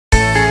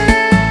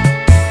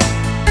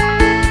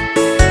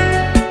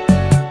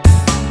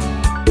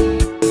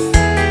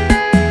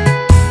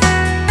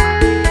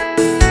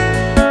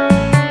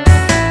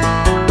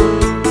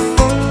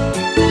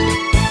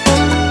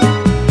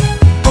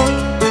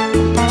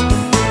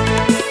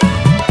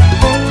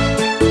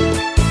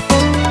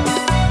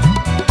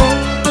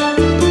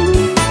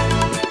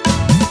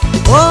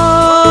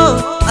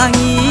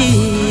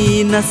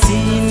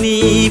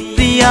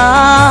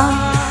Priya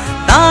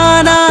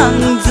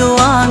tanang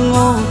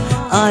joango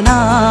ana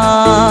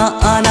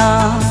ana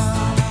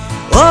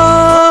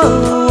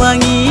oh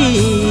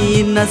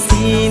Angi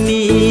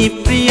Nashini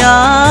Priya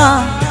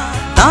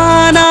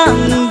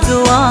tanang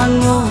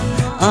joango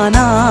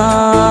ana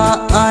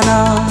ana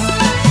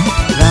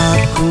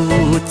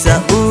raku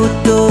ca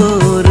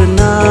utur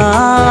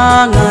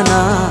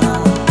nangana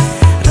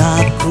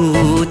raku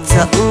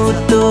ca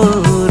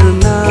utur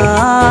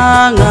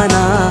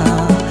nangana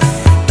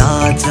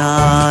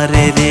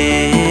tajare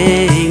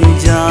deng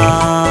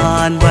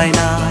jan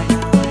bainai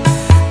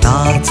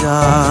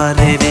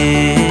tajare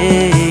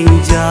deng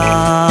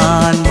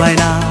jan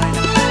bainai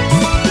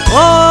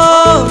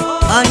oh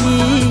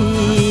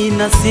Angi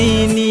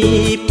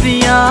Nashini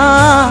Priya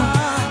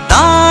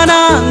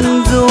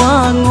tanang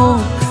joango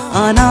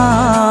ana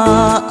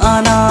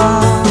ana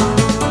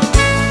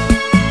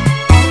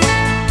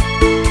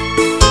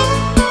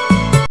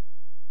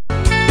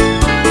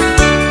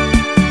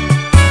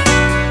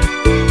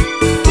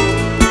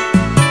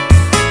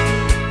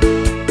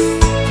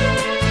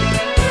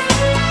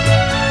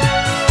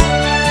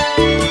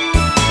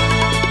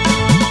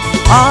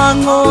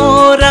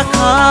angora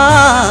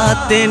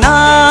khate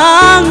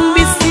nang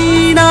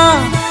bisina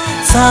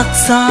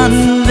saksan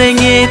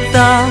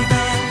rengeta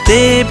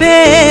tebe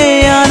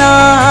ana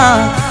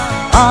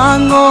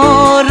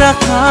angora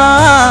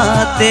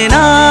khate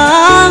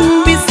nang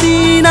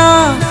bisina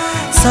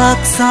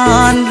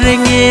saksan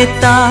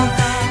rengeta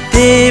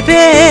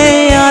tebe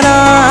ana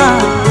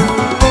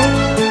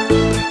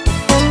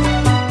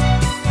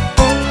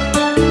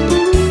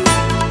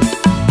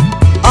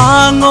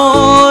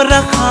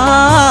angora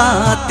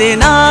khate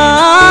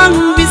nang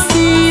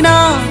bisina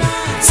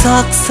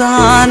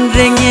saksan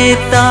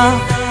rengeta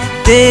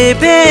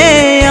tebe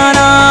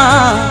ana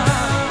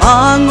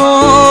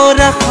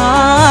angora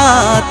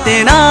khate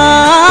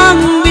nang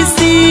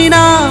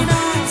bisina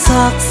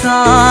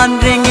saksan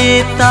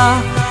rengeta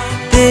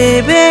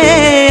tebe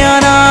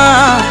ana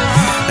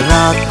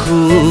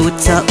raku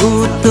ca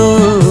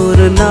utur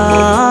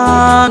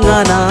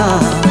nangana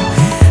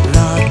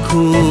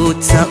raku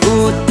ca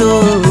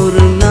utur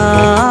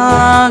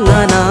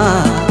nangana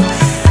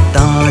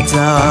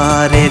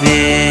tajare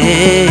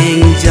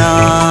deng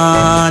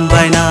jan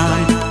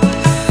bainai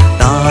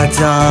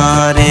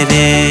tajare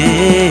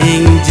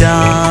deng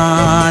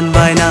jan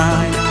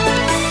bainai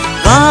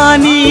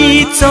kani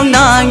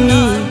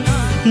chongnangi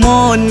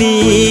moni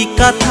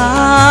katha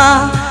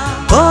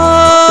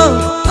oh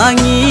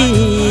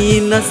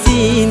Angi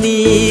Nashini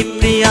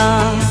Priya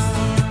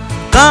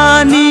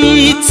kani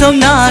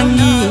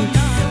chongnangi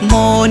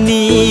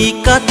moni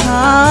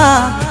katha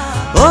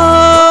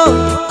oh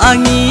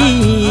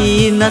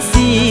Angi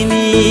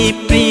Nashini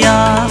Priya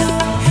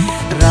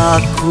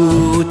raku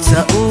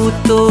ca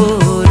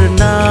utur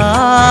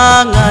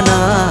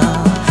nangana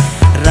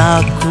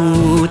raku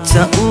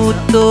ca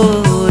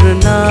utur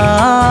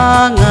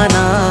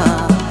nangana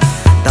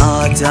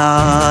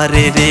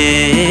tajare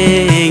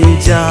deng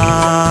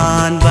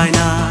jan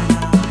bainai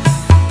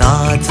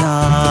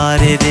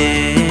tajare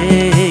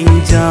deng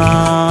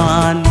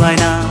jan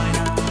bainai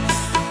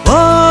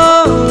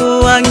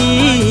oh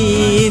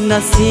Angi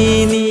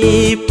Nashini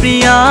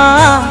Priya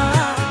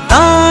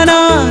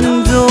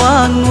tanang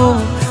joango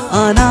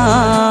ana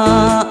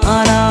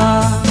ana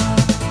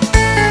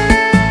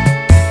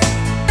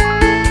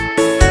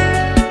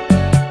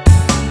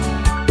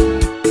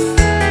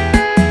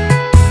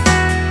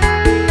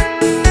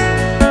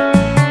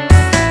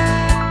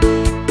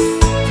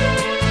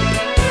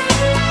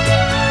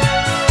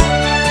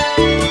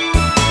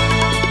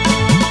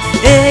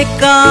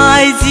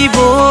ekai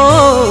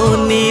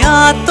jiboni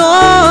ato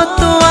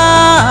toa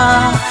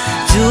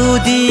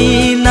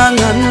judi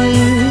nangan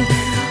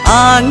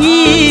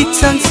Angi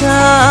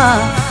changcha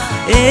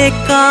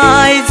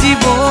ekai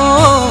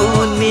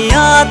jiboni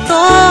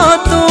ato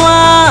toa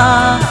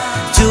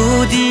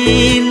judi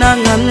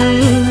nangan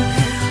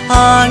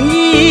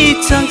Angi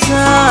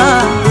changcha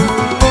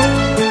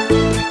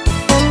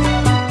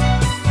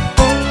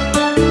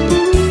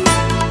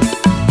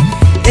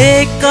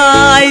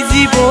ekai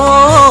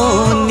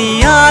jiboni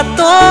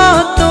ato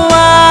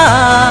toa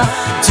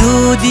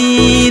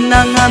judi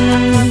nangan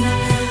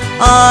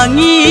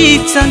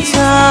Angi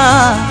changcha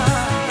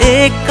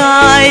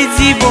ekai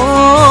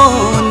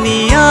jiboni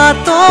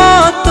ato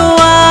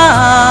toa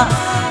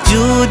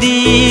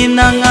judi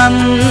nangan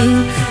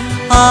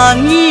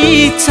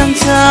Angi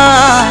changcha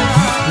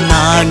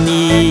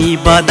nangi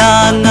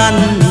badangan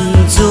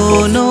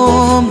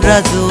jonom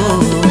rajo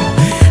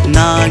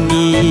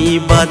nangi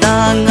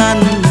badangan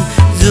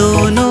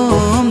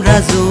jonom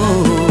rajo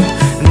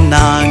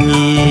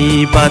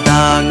nangi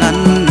badangan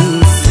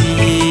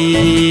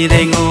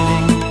sirengo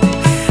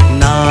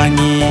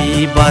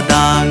nangi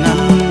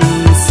badangan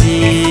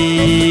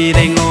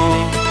sirengo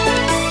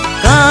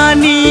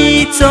kani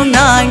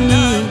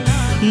chongnangi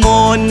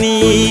moni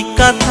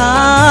katha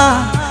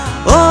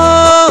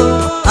oh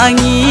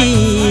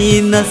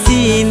Angi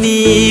Nashini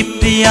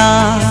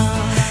Priya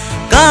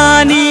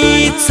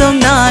kani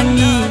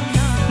chongnangi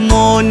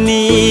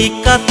moni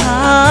kata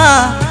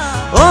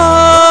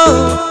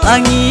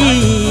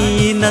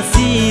Angi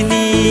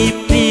Nashini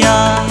Priya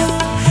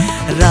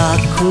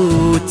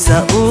Rakhu cha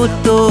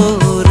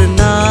utor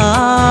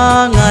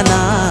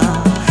nangana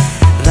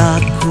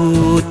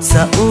Rakhu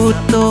cha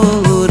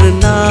utor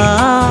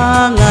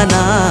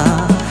nangana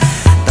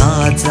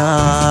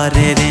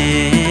Tajare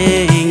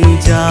reng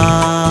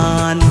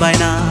jan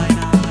baina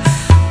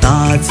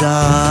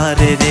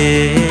Tajare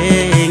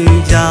reng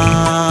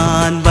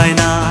jan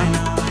baina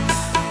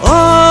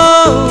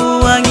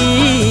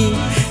Angi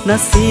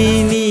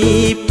Nashini